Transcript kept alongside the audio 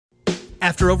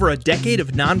After over a decade of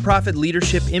nonprofit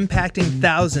leadership impacting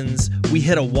thousands, we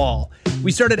hit a wall.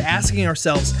 We started asking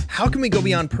ourselves, how can we go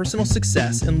beyond personal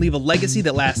success and leave a legacy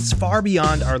that lasts far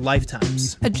beyond our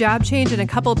lifetimes? A job change and a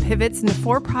couple pivots into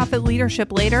for-profit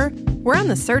leadership later, we're on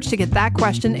the search to get that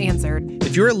question answered.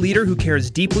 If you're a leader who cares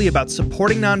deeply about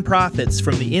supporting nonprofits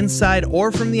from the inside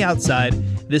or from the outside,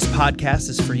 this podcast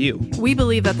is for you. We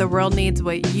believe that the world needs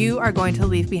what you are going to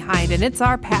leave behind, and it's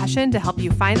our passion to help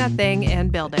you find that thing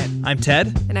and build it. I'm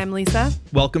Ted. And I'm Lisa.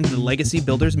 Welcome to the Legacy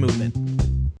Builders Movement.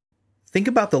 Think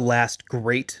about the last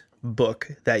great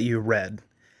book that you read.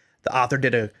 The author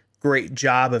did a great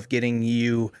job of getting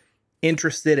you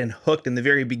interested and hooked in the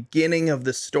very beginning of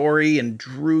the story and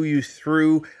drew you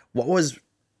through what was,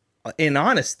 in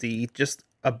honesty, just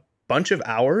a bunch of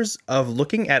hours of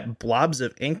looking at blobs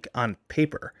of ink on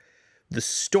paper. The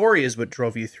story is what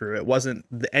drove you through. It wasn't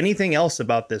anything else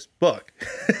about this book,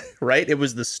 right? It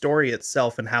was the story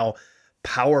itself and how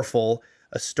powerful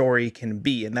a story can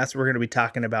be. And that's what we're going to be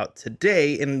talking about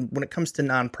today. And when it comes to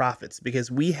nonprofits, because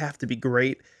we have to be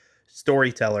great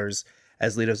storytellers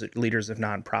as leaders of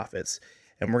nonprofits.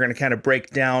 And we're going to kind of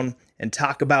break down and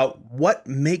talk about what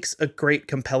makes a great,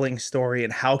 compelling story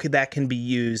and how that can be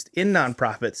used in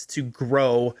nonprofits to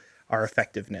grow our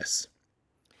effectiveness.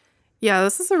 Yeah,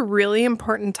 this is a really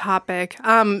important topic.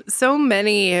 So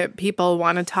many people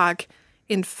want to talk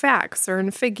in facts or in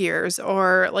figures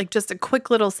or like just a quick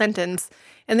little sentence.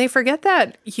 And they forget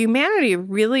that humanity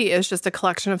really is just a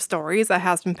collection of stories that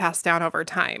has been passed down over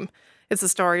time. It's the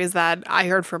stories that I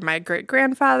heard from my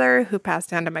great-grandfather, who passed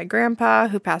down to my grandpa,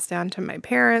 who passed down to my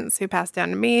parents, who passed down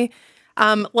to me.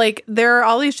 There are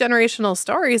all these generational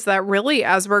stories that really,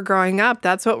 as we're growing up,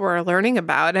 that's what we're learning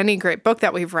about. Any great book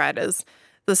that we've read is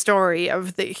the story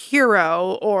of the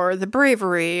hero or the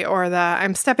bravery or the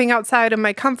I'm stepping outside of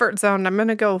my comfort zone. I'm going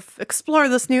to go explore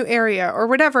this new area or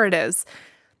whatever it is.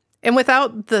 And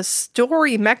without the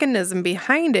story mechanism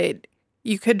behind it,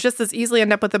 you could just as easily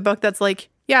end up with a book that's like,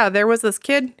 yeah, there was this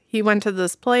kid. He went to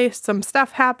this place. Some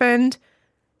stuff happened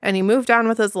and he moved on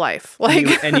with his life.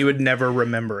 And you would never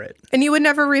remember it. And you would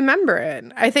never remember it.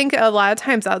 I think a lot of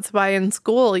times that's why in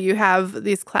school you have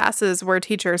these classes where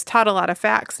teachers taught a lot of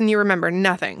facts and you remember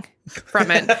nothing from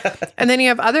it. And then you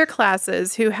have other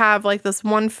classes who have like this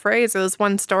one phrase or this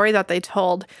one story that they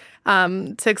told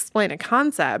to explain a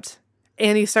concept.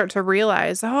 And you start to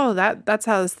realize, oh, that's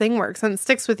how this thing works. And it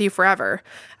sticks with you forever.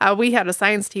 We had a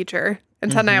science teacher,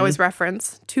 and Ted and I always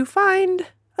reference, to find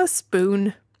a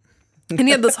spoon. And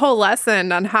he had this whole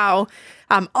lesson on how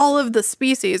all of the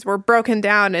species were broken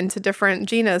down into different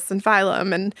genus and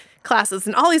phylum and classes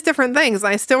and all these different things.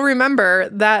 And I still remember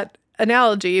that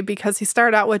analogy because he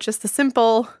started out with just a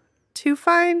simple, to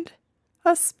find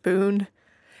a spoon.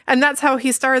 And that's how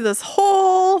he started this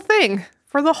whole thing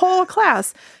for the whole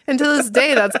class. And to this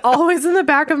day, that's always in the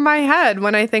back of my head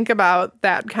when I think about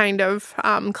that kind of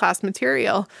class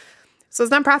material. So as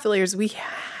nonprofit leaders, we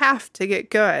have to get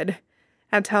good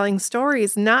at telling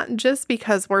stories, not just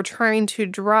because we're trying to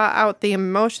draw out the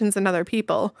emotions in other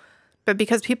people, but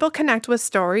because people connect with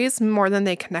stories more than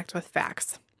they connect with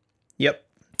facts. Yep.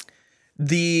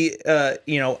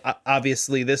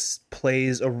 Obviously this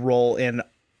plays a role in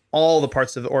all the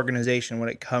parts of the organization when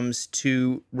it comes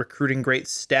to recruiting great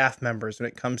staff members, when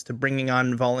it comes to bringing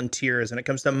on volunteers, when it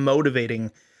comes to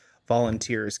motivating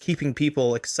volunteers, keeping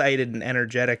people excited and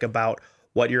energetic about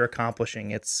what you're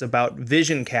accomplishing. It's about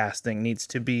vision casting needs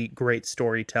to be great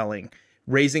storytelling.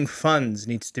 Raising funds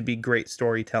needs to be great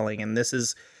storytelling. And this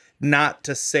is not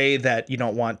to say that you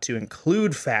don't want to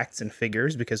include facts and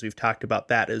figures, because we've talked about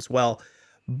that as well.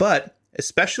 But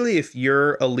especially if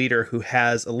you're a leader who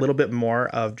has a little bit more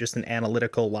of just an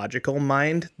analytical, logical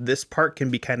mind, this part can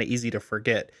be kind of easy to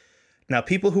forget. Now,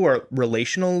 people who are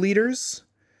relational leaders,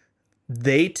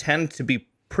 they tend to be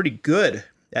pretty good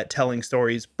at telling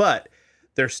stories, but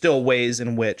there's still ways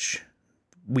in which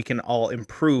we can all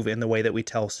improve in the way that we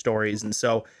tell stories. And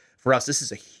so for us, this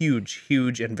is a huge,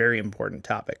 huge and very important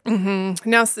topic. Mm-hmm.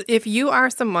 Now, if you are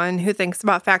someone who thinks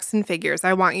about facts and figures,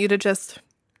 I want you to just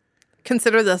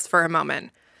consider this for a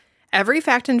moment. Every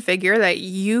fact and figure that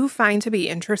you find to be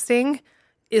interesting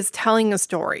is telling a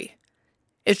story.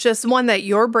 It's just one that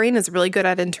your brain is really good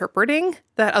at interpreting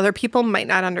that other people might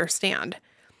not understand.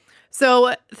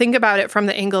 So think about it from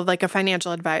the angle of like a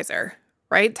financial advisor,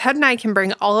 right? Ted and I can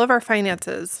bring all of our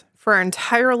finances for our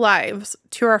entire lives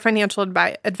to our financial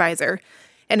advisor.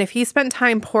 And if he spent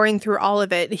time pouring through all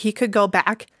of it, he could go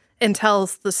back and tell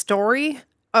us the story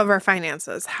of our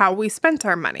finances, how we spent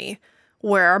our money,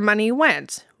 where our money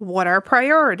went, what our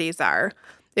priorities are.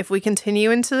 if we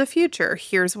continue into the future,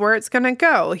 here's where it's going to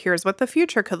go. Here's what the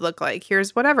future could look like.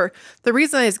 Here's whatever. The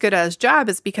reason he's good at his job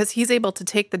is because he's able to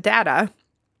take the data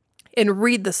and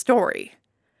read the story.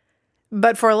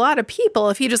 But for a lot of people,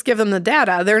 if you just give them the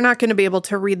data, they're not going to be able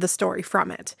to read the story from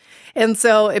it. And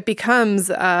so it becomes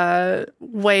a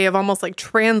way of almost like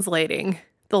translating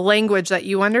the language that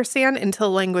you understand into the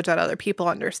language that other people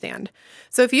understand.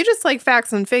 So if you just like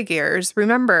facts and figures,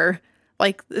 remember,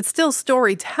 like it's still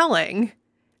storytelling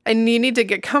and you need to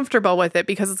get comfortable with it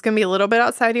because it's going to be a little bit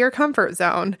outside of your comfort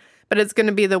zone, but it's going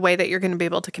to be the way that you're going to be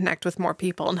able to connect with more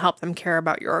people and help them care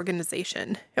about your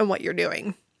organization and what you're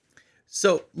doing.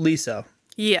 So, Lisa.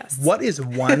 Yes. What is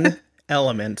one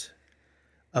element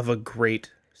of a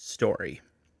great story?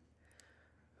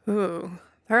 Ooh,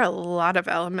 there are a lot of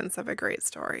elements of a great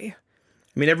story.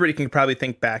 I mean, everybody can probably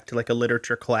think back to like a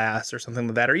literature class or something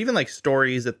like that, or even like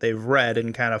stories that they've read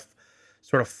and kind of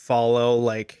sort of follow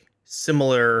like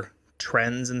similar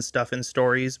trends and stuff in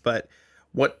stories. But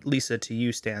what, Lisa, to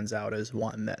you stands out as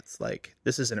one that's like,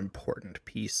 this is an important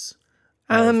piece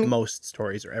of most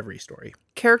stories or every story?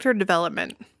 Character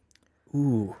development.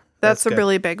 Ooh, that's a good.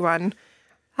 really big one.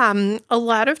 A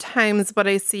lot of times what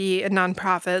I see in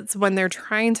nonprofits when they're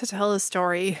trying to tell a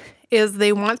story is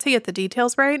they want to get the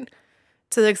details right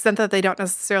to the extent that they don't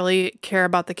necessarily care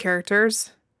about the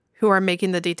characters who are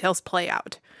making the details play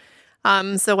out.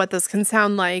 So what this can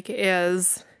sound like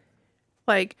is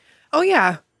like, oh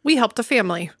yeah, we helped a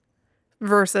family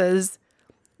versus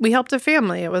we helped a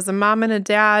family. It was a mom and a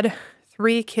dad,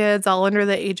 3 kids, all under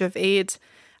the age of 8.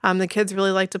 The kids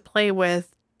really like to play with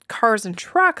cars and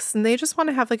trucks, and they just want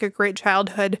to have like a great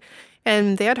childhood.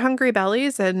 And they had hungry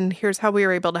bellies, and here's how we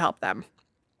were able to help them.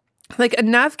 Like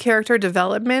enough character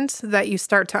development that you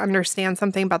start to understand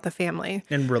something about the family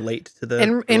and relate to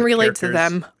the and relate to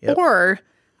them. Yep. Or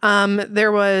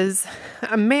there was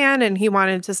a man, and he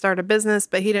wanted to start a business,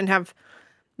 but he didn't have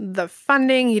the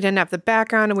funding, he didn't have the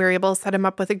background, and we were able to set him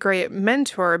up with a great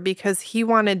mentor because he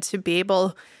wanted to be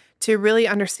able to really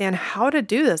understand how to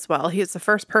do this well. He's the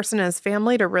first person in his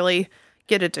family to really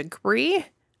get a degree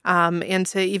and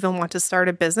to even want to start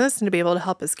a business and to be able to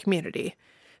help his community.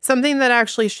 Something that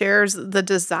actually shares the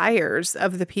desires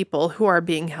of the people who are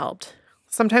being helped.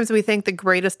 Sometimes we think the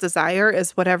greatest desire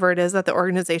is whatever it is that the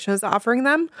organization is offering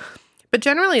them, but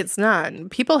generally it's not.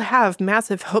 People have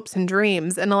massive hopes and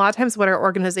dreams, and a lot of times what our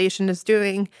organization is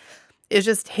doing is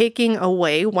just taking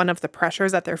away one of the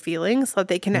pressures that they're feeling so that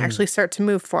they can actually start to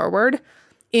move forward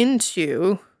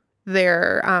into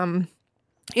their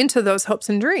into those hopes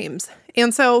and dreams.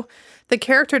 And so the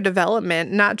character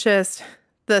development, not just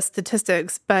the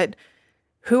statistics, but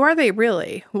who are they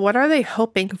really? What are they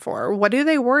hoping for? What do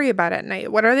they worry about at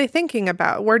night? What are they thinking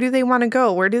about? Where do they want to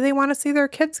go? Where do they want to see their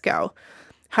kids go?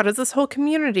 How does this whole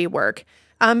community work?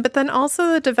 But then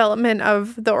also the development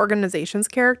of the organization's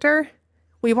character.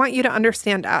 We want you to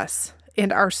understand us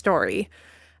and our story.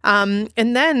 And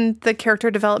then the character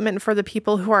development for the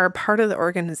people who are a part of the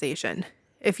organization.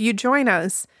 If you join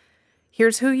us,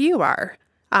 here's who you are.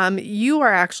 You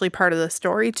are actually part of the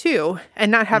story too,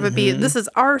 and not have it be, this is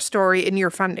our story and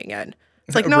you're funding it.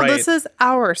 It's like, no, Right. This is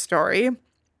our story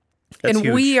That's and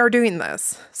huge. we are doing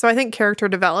this. So I think character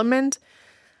development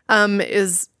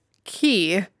is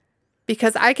key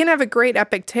because I can have a great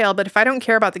epic tale, but if I don't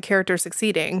care about the character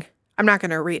succeeding, I'm not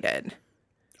going to read it.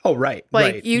 Oh, right.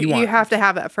 Like right. you have to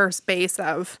have that first base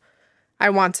of, I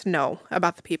want to know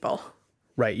about the people.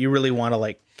 Right. You really want to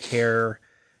like care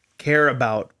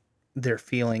about their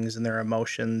feelings and their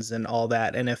emotions and all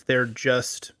that. And if they're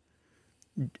just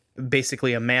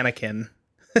basically a mannequin,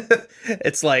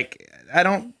 it's like, I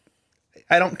don't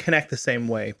connect the same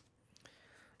way.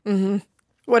 Mm-hmm.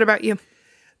 What about you?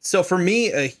 So for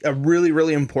me, a really,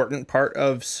 really important part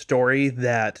of story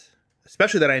that,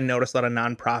 especially that I notice a lot of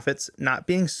nonprofits not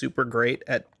being super great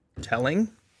at telling,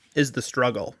 is the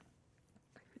struggle.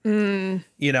 You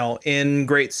know, in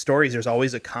great stories, there's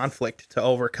always a conflict to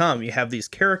overcome. You have these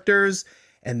characters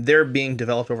and they're being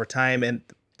developed over time, and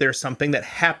there's something that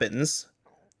happens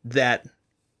that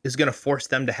is going to force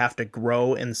them to have to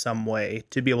grow in some way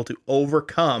to be able to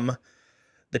overcome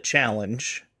the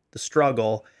challenge, the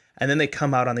struggle, and then they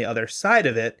come out on the other side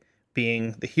of it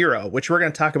being the hero, which we're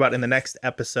going to talk about in the next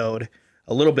episode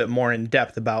a little bit more in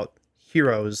depth about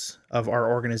heroes of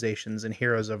our organizations and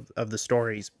heroes of the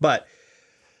stories. But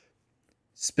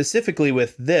specifically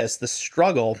with this, the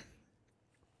struggle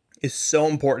is so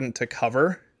important to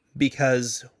cover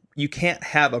because you can't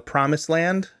have a promised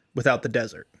land without the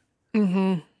desert.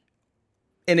 Mm-hmm.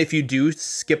 And if you do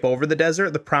skip over the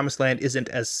desert, the promised land isn't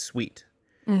as sweet.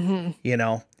 Mm-hmm. You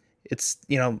know, it's,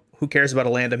 you know, who cares about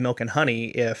a land of milk and honey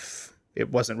if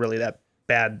it wasn't really that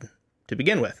bad to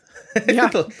begin with. Yeah,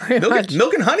 pretty much.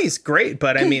 Milk and honey's great,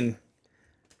 but I mean,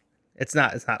 it's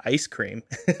not ice cream,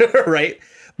 right?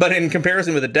 But in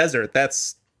comparison with a desert,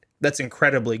 that's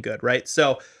incredibly good, right?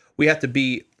 So we have to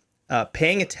be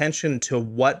paying attention to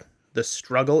what the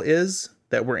struggle is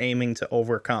that we're aiming to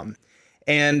overcome,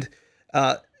 and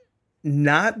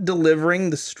not delivering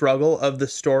the struggle of the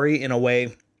story in a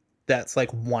way that's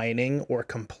like whining or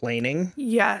complaining.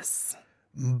 Yes.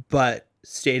 But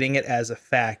stating it as a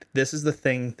fact. This is the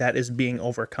thing that is being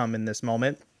overcome in this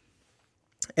moment.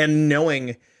 And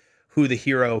knowing who the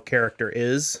hero character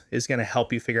is going to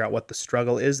help you figure out what the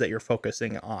struggle is that you're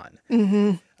focusing on.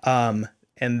 Mm-hmm.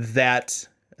 And that,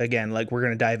 again, like we're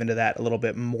going to dive into that a little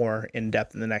bit more in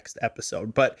depth in the next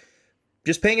episode. But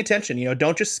just paying attention,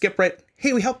 don't just skip right.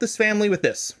 Hey, we helped this family with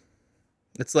this.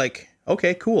 It's like,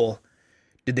 okay, cool.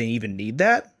 Did they even need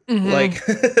that? Mm-hmm. Like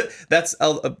that's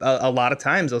a lot of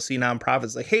times I'll see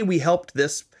nonprofits like, hey, we helped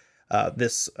this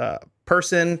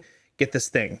person get this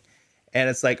thing. And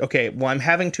it's like, okay, well, I'm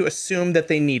having to assume that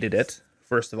they needed it,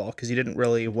 first of all, because you didn't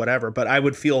really whatever. But I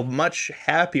would feel much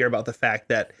happier about the fact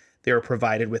that they were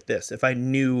provided with this if I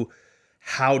knew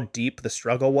how deep the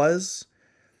struggle was.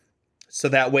 So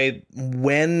that way,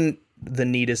 when the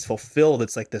need is fulfilled,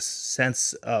 it's like this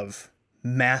sense of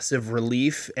massive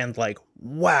relief and like,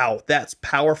 wow, that's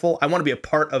powerful. I want to be a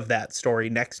part of that story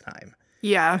next time.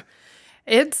 Yeah.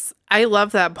 I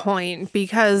love that point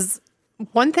because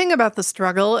one thing about the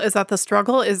struggle is that the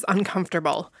struggle is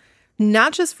uncomfortable,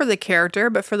 not just for the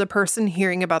character, but for the person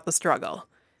hearing about the struggle.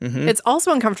 Mm-hmm. It's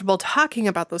also uncomfortable talking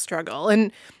about the struggle.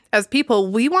 And as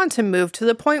people, we want to move to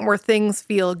the point where things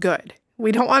feel good.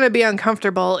 We don't want to be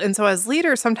uncomfortable. And so as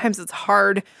leaders, sometimes it's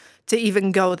hard to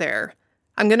even go there.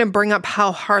 I'm going to bring up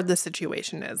how hard the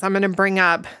situation is. I'm going to bring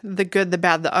up the good, the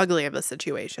bad, the ugly of the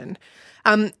situation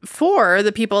for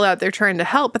the people that they're trying to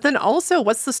help. But then also,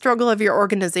 what's the struggle of your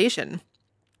organization?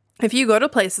 If you go to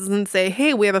places and say,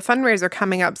 hey, we have a fundraiser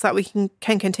coming up so that we can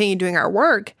continue doing our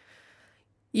work,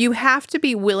 you have to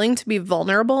be willing to be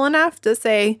vulnerable enough to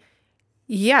say,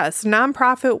 yes,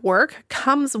 nonprofit work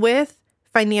comes with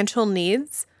financial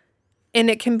needs. And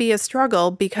it can be a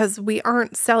struggle because we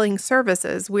aren't selling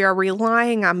services. We are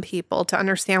relying on people to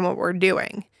understand what we're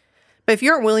doing. But if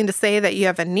you aren't willing to say that you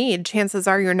have a need, chances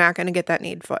are you're not going to get that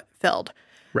need filled.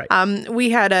 Right.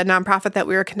 We had a nonprofit that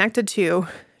we were connected to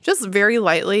just very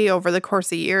lightly over the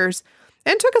course of years.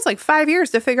 And it took us like 5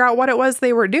 years to figure out what it was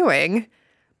they were doing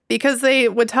because they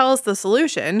would tell us the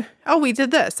solution. Oh, we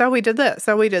did this. Oh, we did this.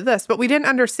 Oh, we did this. But we didn't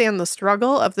understand the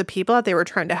struggle of the people that they were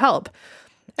trying to help.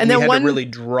 And then we had to really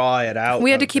draw it out. We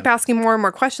had to keep asking more and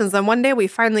more questions. And one day we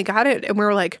finally got it and we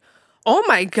were like, oh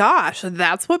my gosh,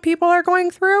 that's what people are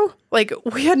going through? Like,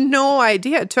 we had no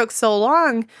idea. It took so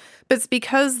long. But it's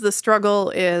because the struggle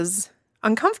is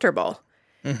uncomfortable.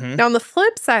 Mm-hmm. Now, on the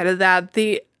flip side of that,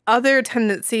 the other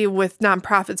tendency with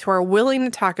nonprofits who are willing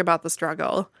to talk about the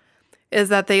struggle is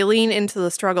that they lean into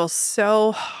the struggle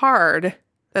so hard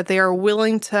that they are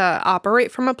willing to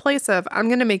operate from a place of, I'm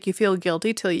going to make you feel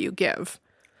guilty till you give.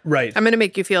 Right. I'm going to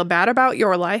make you feel bad about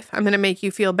your life. I'm going to make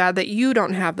you feel bad that you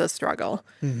don't have this struggle.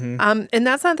 Mm-hmm. And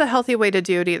that's not the healthy way to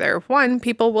do it either. One,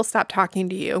 people will stop talking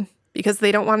to you because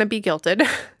they don't want to be guilted.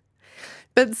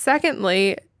 But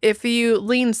secondly, if you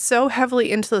lean so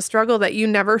heavily into the struggle that you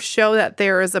never show that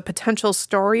there is a potential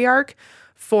story arc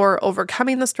for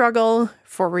overcoming the struggle,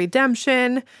 for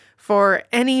redemption, for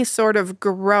any sort of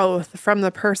growth from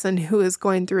the person who is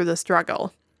going through the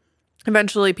struggle,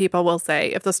 eventually people will say,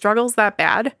 if the struggle's that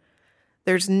bad,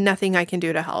 there's nothing I can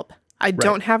do to help. I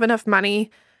don't have enough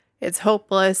money. It's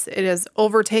hopeless. It has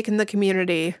overtaken the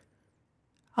community.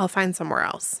 I'll find somewhere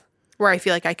else where I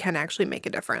feel like I can actually make a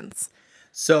difference.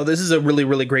 So this is a really,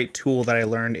 really great tool that I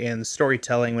learned in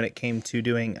storytelling when it came to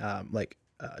doing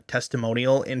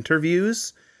testimonial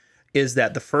interviews, is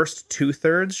that the first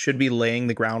 2/3 should be laying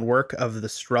the groundwork of the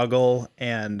struggle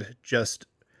and just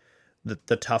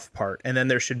the tough part. And then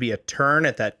there should be a turn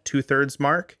at that 2/3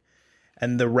 mark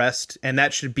and the rest. And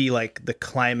that should be like the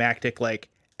climactic, like,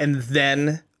 and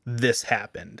then this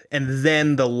happened. And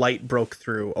then the light broke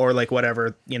through, or like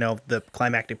whatever, the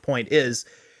climactic point is.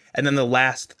 And then the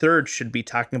last third should be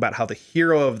talking about how the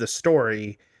hero of the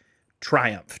story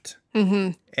triumphed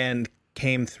and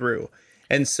came through.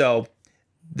 And so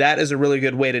that is a really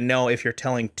good way to know if you're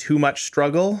telling too much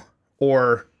struggle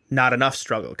or not enough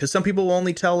struggle, because some people will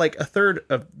only tell like a third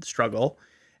of the struggle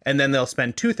and then they'll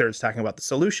spend 2/3 talking about the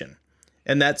solution.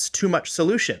 And that's too much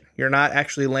solution. You're not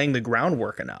actually laying the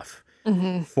groundwork enough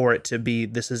for it to be,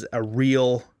 this is a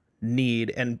real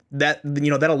need. And that,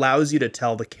 that allows you to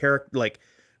tell the character, like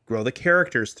grow the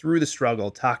characters through the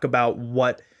struggle, talk about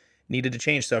what needed to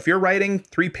change. So if you're writing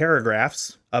 3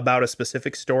 paragraphs about a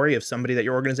specific story of somebody that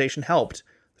your organization helped,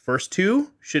 the first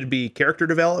 2 should be character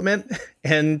development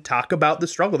and talk about the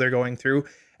struggle they're going through.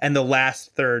 And the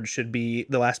last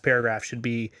paragraph should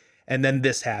be, and then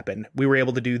this happened. We were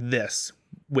able to do this.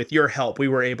 With your help, we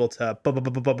were able to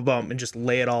boom, and just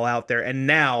lay it all out there. And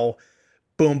now,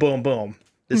 boom, boom, boom.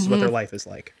 This is what their life is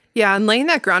like. Yeah, and laying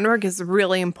that groundwork is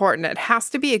really important. It has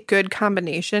to be a good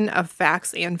combination of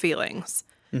facts and feelings.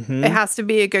 It has to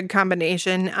be a good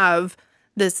combination of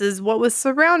this is what was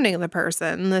surrounding the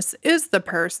person. This is the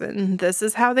person. This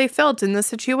is how they felt in the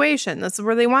situation. This is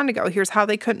where they want to go. Here's why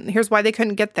they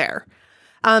couldn't get there.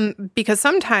 Because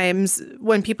sometimes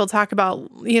when people talk about,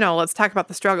 let's talk about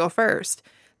the struggle first,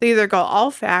 they either go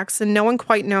all facts and no one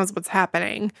quite knows what's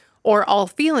happening, or all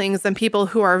feelings, and people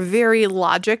who are very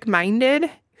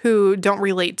logic-minded, who don't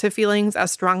relate to feelings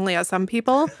as strongly as some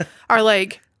people, are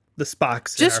like, the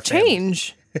Spocks. Just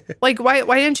change. Like, why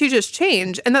didn't you just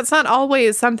change? And that's not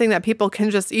always something that people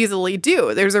can just easily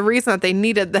do. There's a reason that they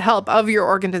needed the help of your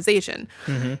organization.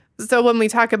 So when we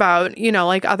talk about,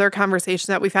 like other conversations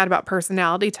that we've had about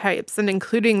personality types and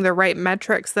including the right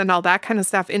metrics and all that kind of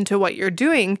stuff into what you're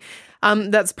doing,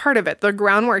 that's part of it. The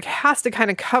groundwork has to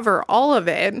kind of cover all of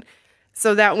it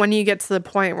so that when you get to the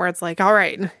point where it's like, all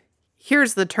right,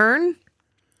 here's the turn,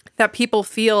 that people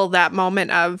feel that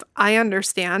moment of, I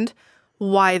understand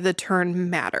why the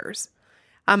turn matters.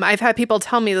 I've had people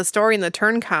tell me the story and the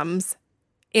turn comes,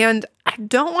 and I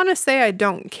don't want to say I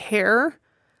don't care,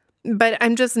 but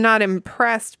I'm just not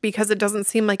impressed because it doesn't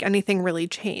seem like anything really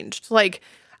changed. Like,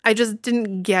 I just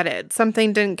didn't get it.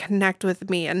 Something didn't connect with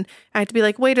me, and I had to be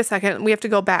like, wait a second, we have to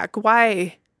go back.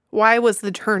 Why was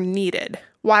the turn needed?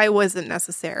 Why was it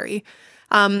necessary?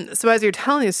 So as you're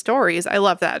telling these stories, I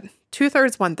love that.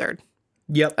 2/3, 1/3.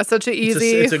 Yep. That's such an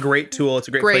easy... It's a great tool. It's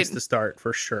a great place to start,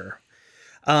 for sure.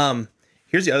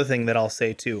 Here's the other thing that I'll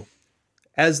say, too.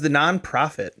 As the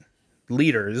nonprofit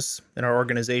leaders in our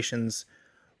organizations,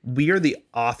 we are the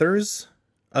authors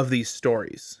of these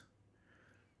stories.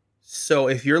 So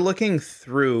if you're looking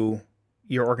through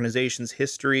your organization's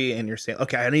history and you're saying,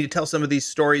 okay, I need to tell some of these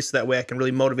stories so that way I can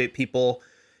really motivate people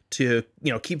to,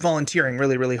 keep volunteering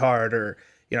really, really hard, or,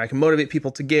 I can motivate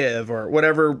people to give, or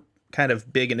whatever kind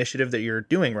of big initiative that you're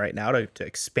doing right now to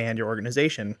expand your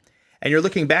organization. And you're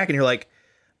looking back and you're like,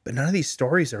 but none of these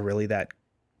stories are really that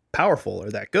powerful or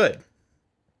that good.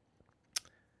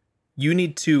 You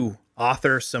need to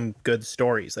author some good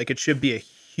stories. Like, it should be a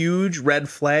huge red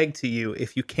flag to you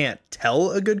if you can't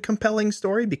tell a good, compelling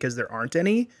story, because there aren't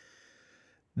any,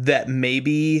 that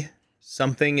maybe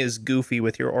something is goofy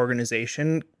with your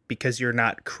organization because you're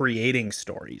not creating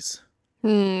stories.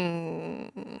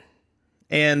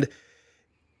 And,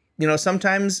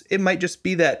 sometimes it might just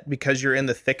be that because you're in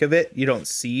the thick of it, you don't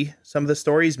see some of the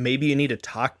stories. Maybe you need to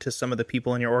talk to some of the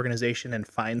people in your organization and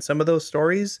find some of those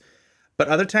stories. But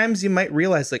other times you might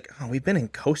realize, like, oh, we've been in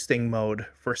coasting mode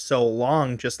for so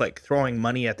long, just like throwing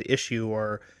money at the issue,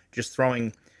 or just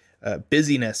throwing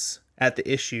busyness at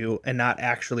the issue, and not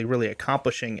actually really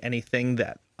accomplishing anything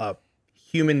that a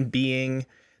human being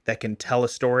that can tell a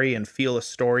story and feel a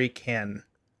story can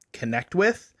connect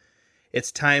with.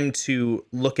 It's time to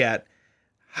look at,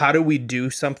 how do we do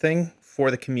something for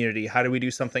the community? How do we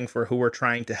do something for who we're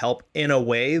trying to help in a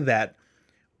way that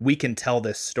we can tell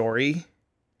this story,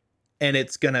 and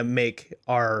it's going to make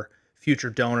our future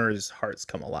donors' hearts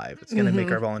come alive. It's going to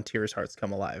make our volunteers' hearts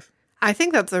come alive. I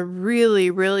think that's a really,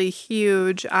 really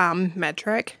huge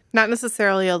metric. Not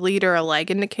necessarily a lead or a lag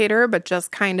indicator, but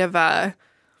just kind of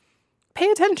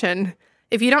pay attention.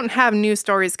 If you don't have new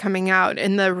stories coming out,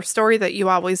 and the story that you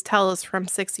always tell is from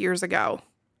 6 years ago,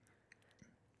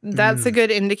 that's a good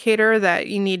indicator that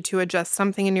you need to adjust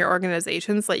something in your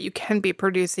organization so that you can be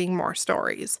producing more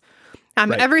stories.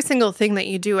 Right. Every single thing that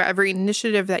you do, every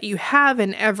initiative that you have,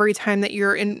 and every time that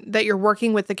you're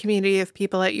working with the community of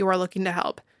people that you are looking to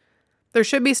help, there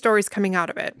should be stories coming out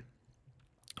of it.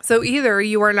 So either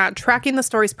you are not tracking the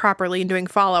stories properly and doing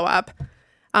follow-up,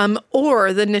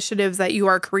 or the initiatives that you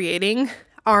are creating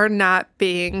are not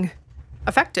being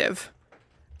effective.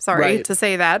 Sorry to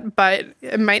say that, but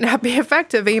it might not be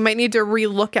effective, and you might need to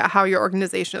relook at how your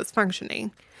organization is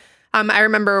functioning. I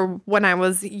remember when I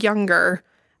was younger,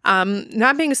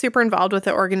 not being super involved with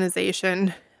the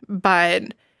organization, but,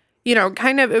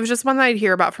 it was just one that I'd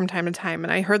hear about from time to time.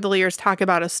 And I heard the leaders talk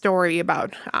about a story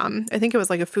about, I think it was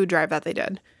like a food drive that they did.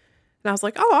 And I was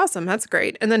like, oh, awesome. That's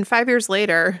great. And then 5 years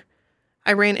later,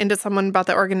 I ran into someone about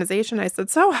the organization. I said,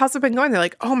 so how's it been going? They're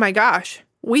like, oh my gosh,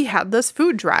 we had this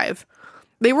food drive.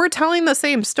 They were telling the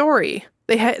same story.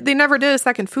 They never did a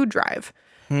second food drive.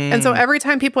 And so every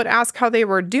time people would ask how they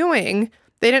were doing,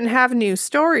 They didn't have new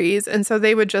stories. And so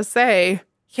they would just say,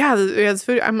 yeah, it has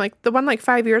food. I'm like, the one like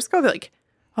 5 years ago, they're like,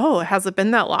 oh, has it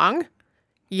been that long?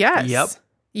 Yes. Yep.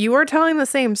 You are telling the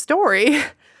same story.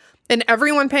 And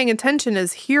everyone paying attention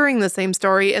is hearing the same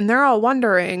story. And they're all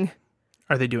wondering,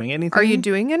 Are they doing anything? are you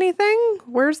doing anything?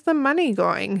 Where's the money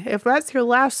going? If that's your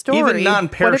last story, Even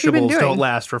non-perishables don't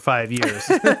last for 5 years.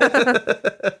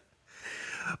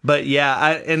 But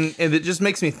yeah, and it just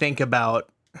makes me think about,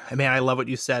 I love what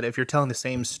you said. If you're telling the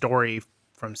same story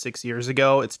from 6 years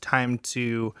ago, it's time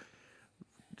to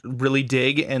really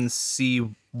dig and see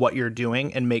what you're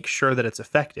doing and make sure that it's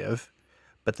effective.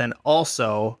 But then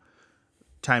also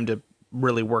time to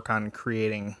really work on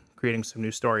creating some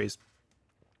new stories.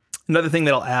 Another thing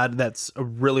that I'll add that's a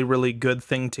really, really good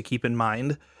thing to keep in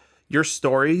mind, your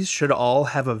stories should all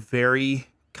have a very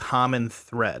common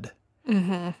thread.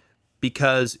 Mm-hmm.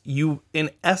 Because you, in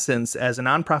essence, as a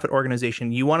nonprofit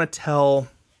organization, you want to tell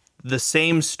the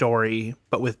same story,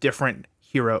 but with different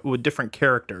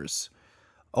characters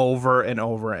over and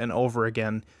over and over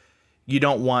again. You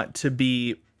don't want to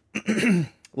be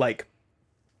like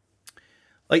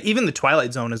even the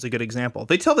Twilight Zone is a good example.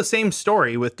 They tell the same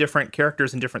story with different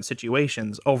characters in different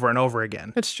situations over and over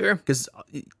again. It's true. Because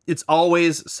it's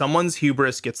always someone's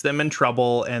hubris gets them in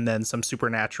trouble, and then some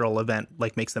supernatural event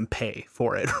like makes them pay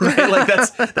for it, right? Like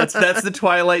that's the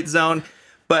Twilight Zone.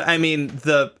 But I mean,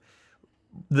 the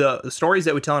stories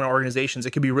that we tell in our organizations,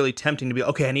 it could be really tempting to be,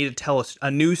 okay, I need to tell a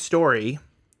new story.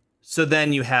 So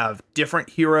then you have different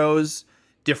heroes,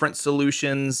 different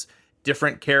solutions,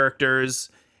 different characters.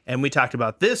 And we talked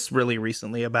about this really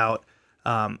recently about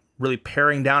really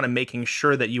paring down and making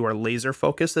sure that you are laser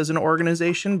focused as an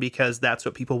organization, because that's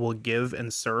what people will give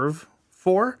and serve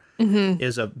for,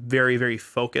 is a very, very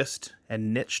focused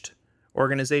and niched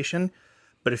organization.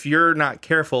 But if you're not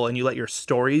careful and you let your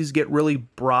stories get really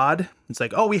broad, it's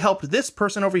like, oh, we helped this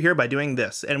person over here by doing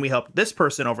this, and we helped this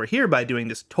person over here by doing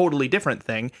this totally different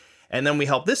thing, and then we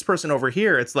helped this person over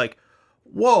here. It's like,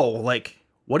 whoa, like,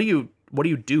 what do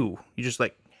you do? You just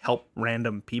like help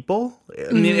random people?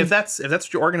 I mean, if that's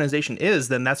what your organization is,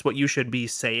 then that's what you should be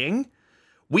saying.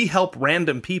 We help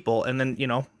random people, and then,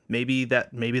 maybe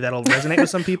that'll resonate with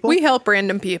some people. We help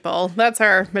random people. That's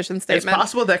our mission statement. It's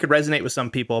possible that could resonate with some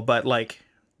people, but like,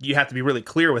 you have to be really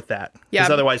clear with that, because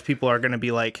otherwise people are going to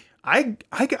be like, I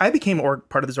became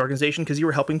part of this organization because you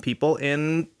were helping people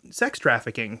in sex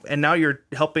trafficking, and now you're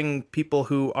helping people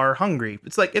who are hungry.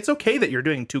 It's like, it's okay that you're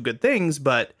doing two good things,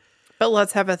 but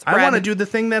let's have a thread. I want to do the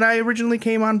thing that I originally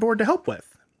came on board to help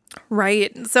with.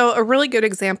 Right. So a really good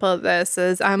example of this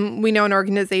is we know an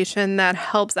organization that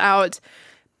helps out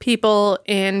people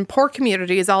in poor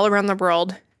communities all around the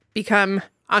world become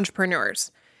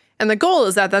entrepreneurs. And the goal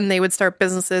is that then they would start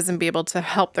businesses and be able to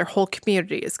help their whole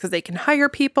communities, because they can hire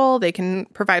people, they can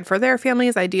provide for their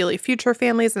families, ideally future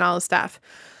families, and all this stuff.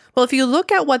 Well, if you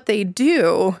look at what they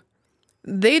do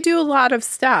a lot of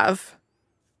stuff,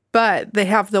 but they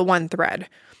have the one thread.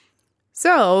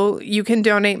 So you can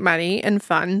donate money and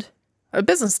fund a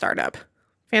business startup.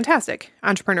 Fantastic.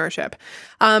 Entrepreneurship.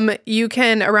 You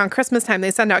can, around Christmas time, they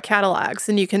send out catalogs,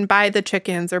 and you can buy the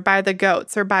chickens or buy the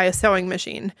goats or buy a sewing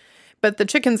machine. But the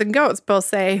chickens and goats both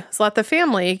say, so that the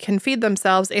family can feed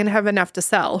themselves and have enough to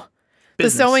sell.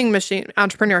 Business. The sewing machine,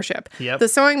 entrepreneurship. Yep. The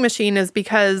sewing machine is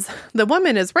because the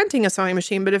woman is renting a sewing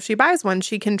machine, but if she buys one,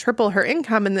 she can triple her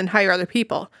income and then hire other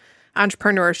people.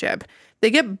 Entrepreneurship. They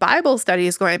get Bible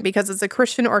studies going because it's a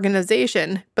Christian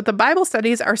organization, but the Bible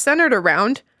studies are centered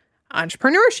around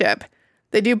entrepreneurship.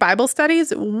 They do Bible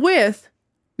studies with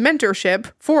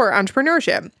mentorship for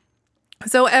entrepreneurship.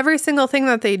 So every single thing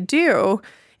that they do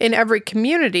in every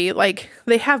community, like,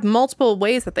 they have multiple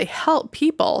ways that they help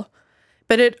people,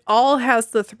 but it all has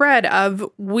the thread of,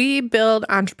 we build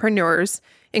entrepreneurs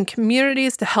in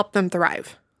communities to help them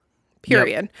thrive.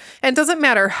 Period. Yep. And it doesn't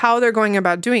matter how they're going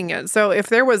about doing it. So if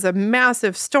there was a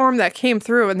massive storm that came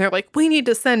through and they're like, we need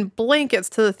to send blankets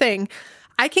to the thing,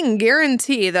 I can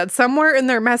guarantee that somewhere in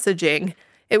their messaging,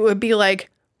 it would be like,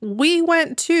 we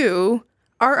went to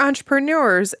our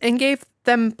entrepreneurs and gave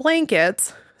them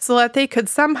blankets so that they could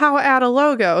somehow add a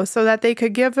logo so that they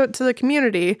could give it to the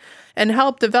community and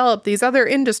help develop these other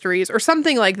industries or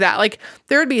something like that. Like,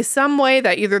 there would be some way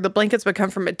that either the blankets would come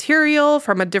from material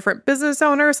from a different business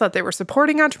owner so that they were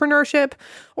supporting entrepreneurship,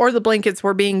 or the blankets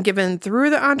were being given through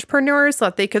the entrepreneurs so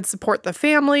that they could support the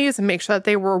families and make sure that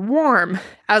they were warm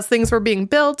as things were being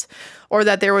built, or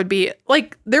that there would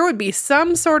be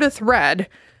some sort of thread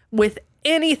with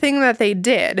anything that they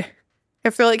did.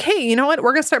 If they're like, hey, you know what?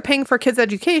 We're going to start paying for kids'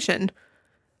 education.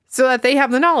 so that they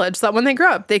have the knowledge so that when they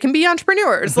grow up, they can be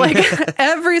entrepreneurs. Like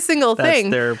every single thing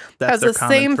has the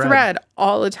same thread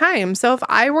all the time. So if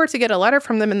I were to get a letter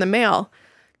from them in the mail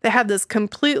that had this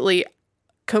completely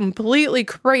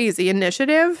crazy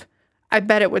initiative, I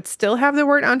bet it would still have the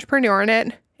word entrepreneur in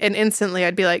it. And instantly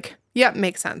I'd be like, yep,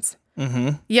 makes sense.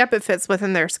 Mm-hmm. Yep, it fits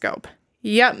within their scope.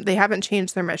 Yep, they haven't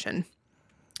changed their mission.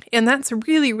 And that's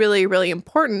really, really, really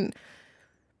important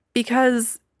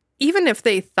because even if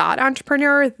they thought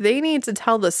entrepreneur, they need to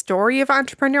tell the story of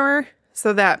entrepreneur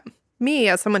so that me,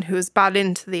 as someone who's bought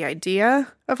into the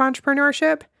idea of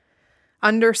entrepreneurship,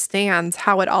 understands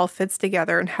how it all fits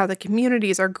together and how the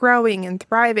communities are growing and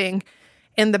thriving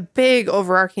and the big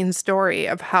overarching story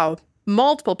of how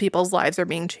multiple people's lives are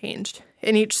being changed.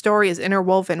 And each story is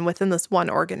interwoven within this one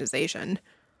organization.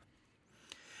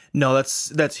 No,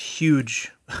 that's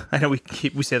huge. I know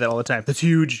we say that all the time. That's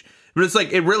huge. But it's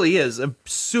like, it really is a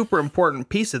super important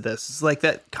piece of this. It's like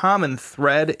that common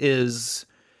thread is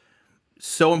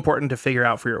so important to figure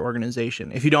out for your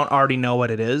organization. If you don't already know what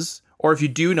it is, or if you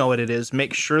do know what it is,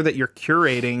 make sure that you're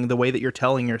curating the way that you're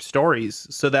telling your stories.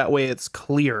 So that way it's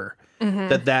clear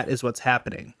that is what's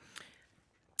happening.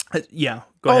 Yeah,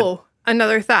 go ahead. Oh,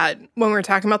 another thought. When we're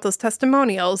talking about those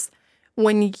testimonials,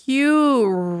 when you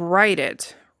write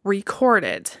it, record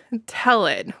it, tell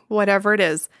it, whatever it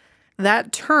is,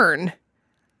 that turn,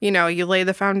 you lay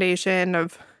the foundation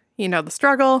of, the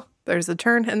struggle, there's a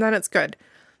turn, and then it's good.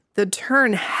 The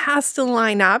turn has to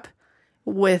line up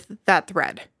with that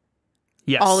thread.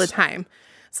 Yes. All the time.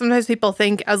 Sometimes people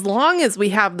think as long as we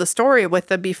have the story with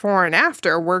the before and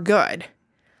after, we're good.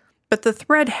 But the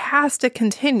thread has to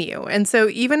continue. And so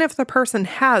even if the person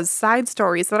has side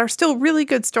stories that are still really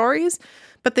good stories,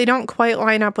 but they don't quite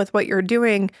line up with what you're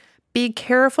doing, be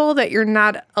careful that you're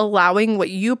not allowing what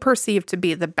you perceive to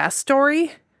be the best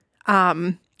story,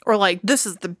 or like, this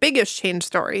is the biggest change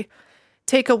story,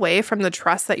 take away from the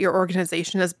trust that your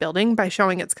organization is building by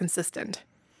showing it's consistent.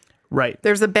 Right.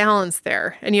 There's a balance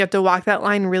there, and you have to walk that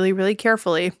line really, really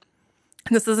carefully.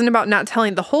 And this isn't about not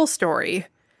telling the whole story,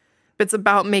 but it's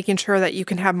about making sure that you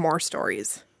can have more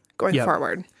stories going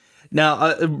forward.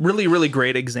 Now, a really, really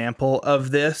great example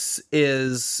of this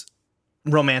is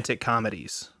romantic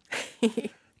comedies.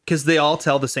 Because they all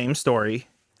tell the same story.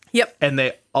 Yep. And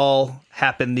they all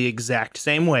happen the exact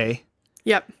same way.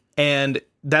 Yep. And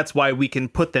that's why we can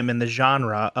put them in the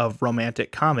genre of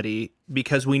romantic comedy,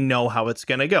 because we know how it's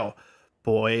going to go.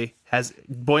 Boy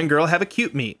and girl have a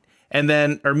cute meet. And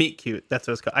then, or meet cute. That's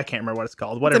what it's called. I can't remember what it's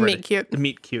called. Whatever. The meet cute. The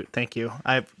meet cute. Thank you.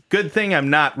 Good thing I'm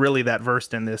not really that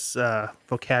versed in this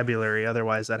vocabulary.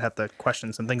 Otherwise, I'd have to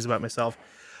question some things about myself.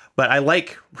 But I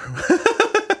like...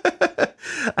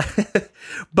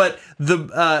 But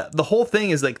the whole thing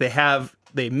is like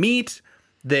they meet,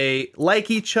 they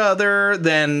like each other,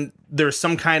 then there's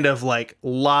some kind of like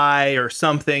lie or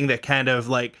something that kind of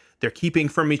like they're keeping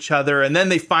from each other, and then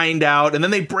they find out, and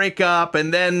then they break up,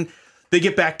 and then they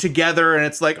get back together, and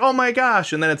it's like, oh my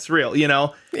gosh, and then it's real,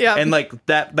 Yeah. And like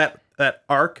that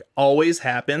arc always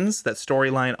happens, that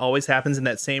storyline always happens in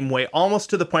that same way, almost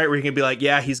to the point where you can be like,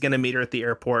 yeah, he's gonna meet her at the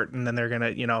airport, and then they're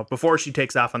gonna, before she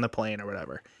takes off on the plane or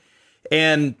whatever.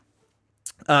 And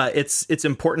it's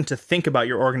important to think about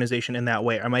your organization in that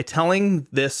way. Am I telling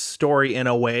this story in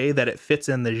a way that it fits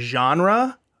in the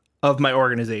genre of my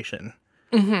organization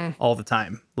all the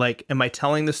time? Like, am I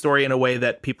telling the story in a way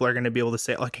that people are going to be able to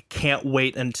say, like, I can't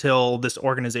wait until this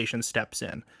organization steps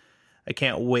in. I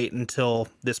can't wait until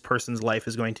this person's life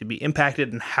is going to be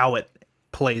impacted and how it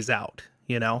plays out,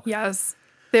 Yes.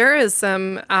 There is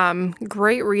some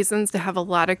great reasons to have a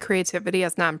lot of creativity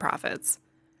as nonprofits.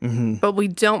 Mm-hmm. But we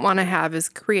don't want to have is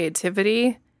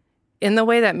creativity in the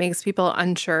way that makes people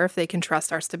unsure if they can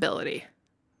trust our stability.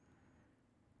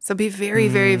 So be very,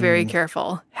 very, very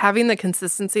careful. Having the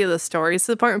consistency of the stories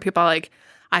to the point where people are like,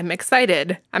 I'm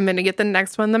excited. I'm going to get the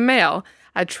next one in the mail.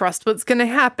 I trust what's going to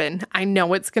happen. I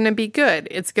know it's going to be good.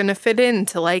 It's going to fit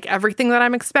into like everything that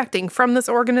I'm expecting from this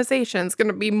organization. It's going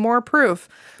to be more proof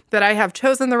that I have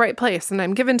chosen the right place and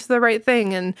I'm given to the right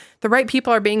thing and the right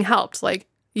people are being helped. Like,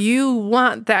 you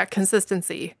want that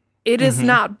consistency. It is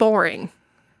not boring.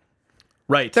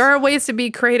 Right. There are ways to be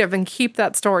creative and keep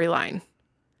that storyline.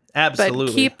 Absolutely.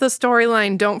 But keep the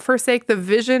storyline. Don't forsake the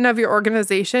vision of your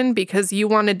organization because you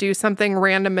want to do something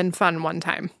random and fun one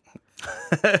time.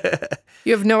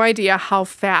 You have no idea how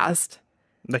fast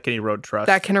that can erode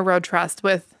trust.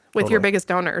 With your biggest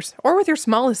donors or with your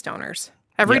smallest donors.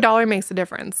 Every dollar makes a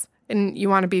difference. And you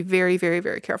want to be very, very,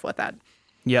 very careful with that.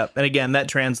 Yep. And again, that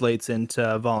translates into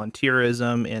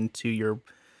volunteerism, into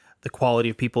the quality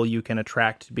of people you can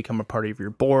attract to become a part of your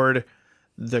board,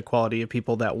 the quality of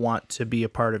people that want to be a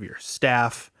part of your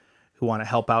staff. who want to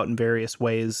help out in various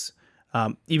ways.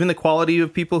 Even the quality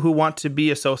of people who want to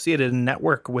be associated and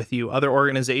network with you, other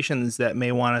organizations that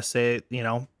may want to say,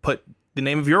 put the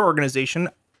name of your organization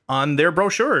on their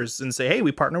brochures and say, hey,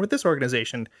 we partner with this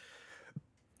organization.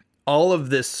 All of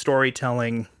this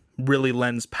storytelling really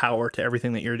lends power to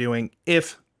everything that you're doing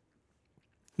if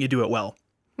you do it well.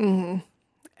 Mm-hmm.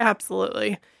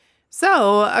 Absolutely.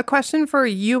 So, a question for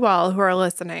you all who are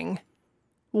listening.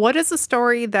 What is a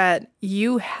story that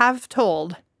you have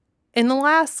told in the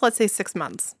last, let's say, 6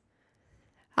 months?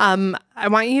 I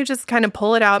want you to just kind of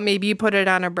pull it out. Maybe you put it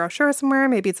on a brochure somewhere.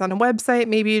 Maybe it's on a website.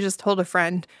 Maybe you just told a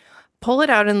friend. Pull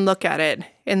it out and look at it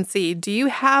and see, do you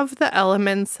have the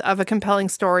elements of a compelling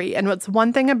story? And what's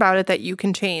one thing about it that you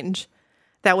can change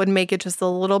that would make it just a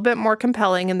little bit more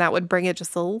compelling and that would bring it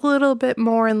just a little bit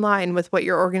more in line with what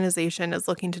your organization is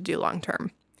looking to do long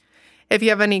term? If you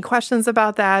have any questions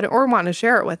about that or want to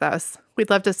share it with us,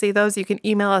 we'd love to see those. You can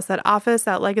email us at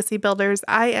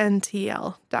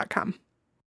office@legacybuildersintl.com.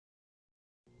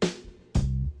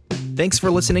 Thanks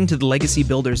for listening to the Legacy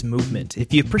Builders Movement.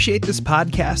 If you appreciate this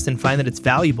podcast and find that it's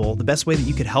valuable, the best way that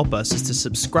you could help us is to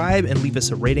subscribe and leave us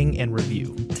a rating and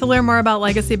review. To learn more about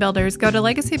Legacy Builders, go to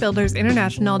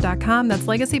legacybuildersinternational.com. That's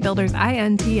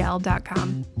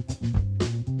legacybuildersintl.com.